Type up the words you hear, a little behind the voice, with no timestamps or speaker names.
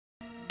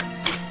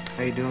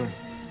How you doing?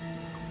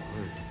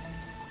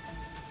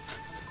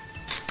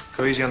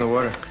 Go easy on the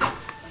water.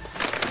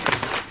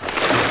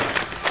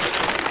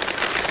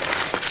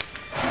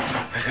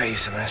 I got you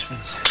some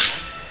aspirins.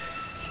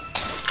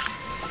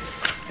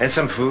 And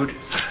some food.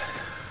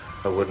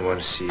 I wouldn't want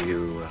to see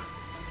you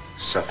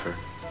suffer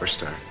or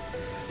starve.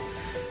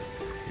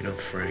 You know,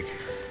 Frank,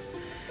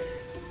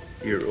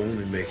 you're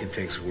only making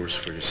things worse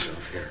for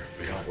yourself here.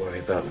 Don't worry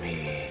about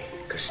me,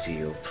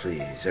 Castillo,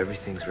 please.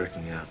 Everything's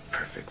working out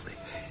perfectly.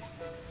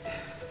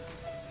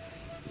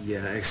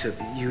 Yeah, except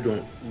you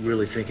don't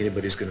really think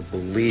anybody's going to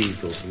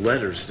believe those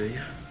letters, do you?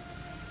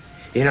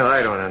 You know,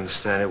 I don't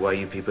understand it, why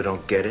you people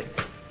don't get it.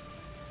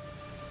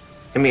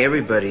 I mean,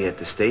 everybody at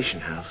the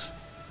station house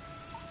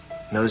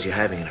knows you're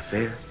having an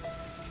affair.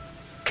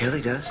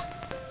 Kelly does.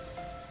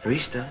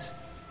 Reese does.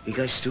 You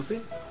guys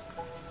stupid?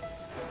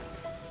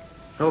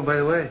 Oh, by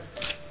the way,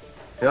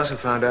 they also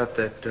found out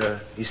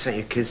that you sent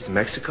your kids to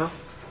Mexico.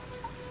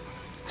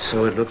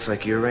 So it looks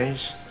like you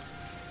arranged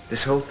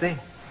this whole thing.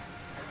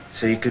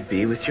 So you could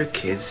be with your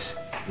kids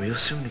real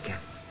soon again.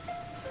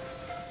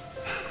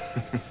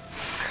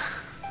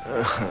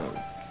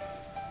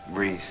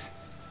 Reese.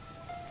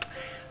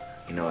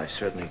 You know, I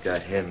certainly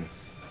got him.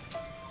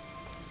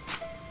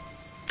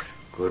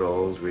 Good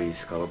old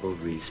Reese, gullible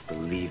Reese,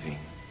 believing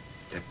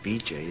that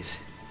BJ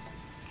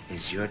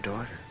is your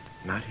daughter,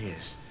 not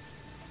his.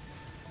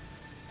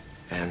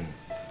 And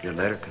your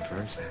letter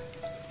confirms that.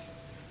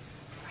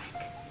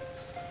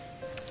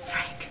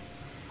 Frank,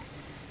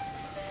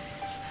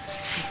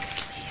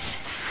 please.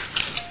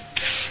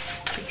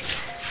 Please.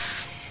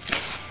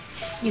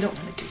 You don't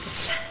want to do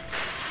this.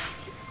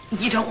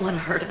 You don't want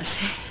to hurt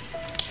us.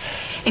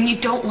 And you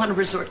don't want to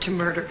resort to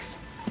murder.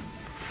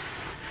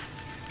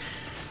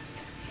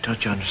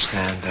 Don't you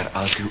understand that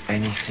I'll do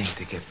anything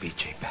to get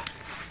BJ back?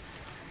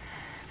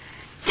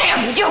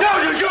 Damn you!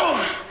 No, you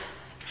don't!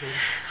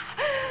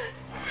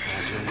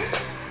 Julie,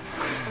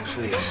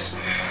 please.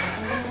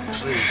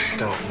 Please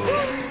don't move.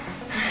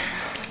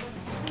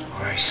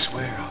 Or I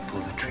swear I'll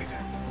pull the trigger.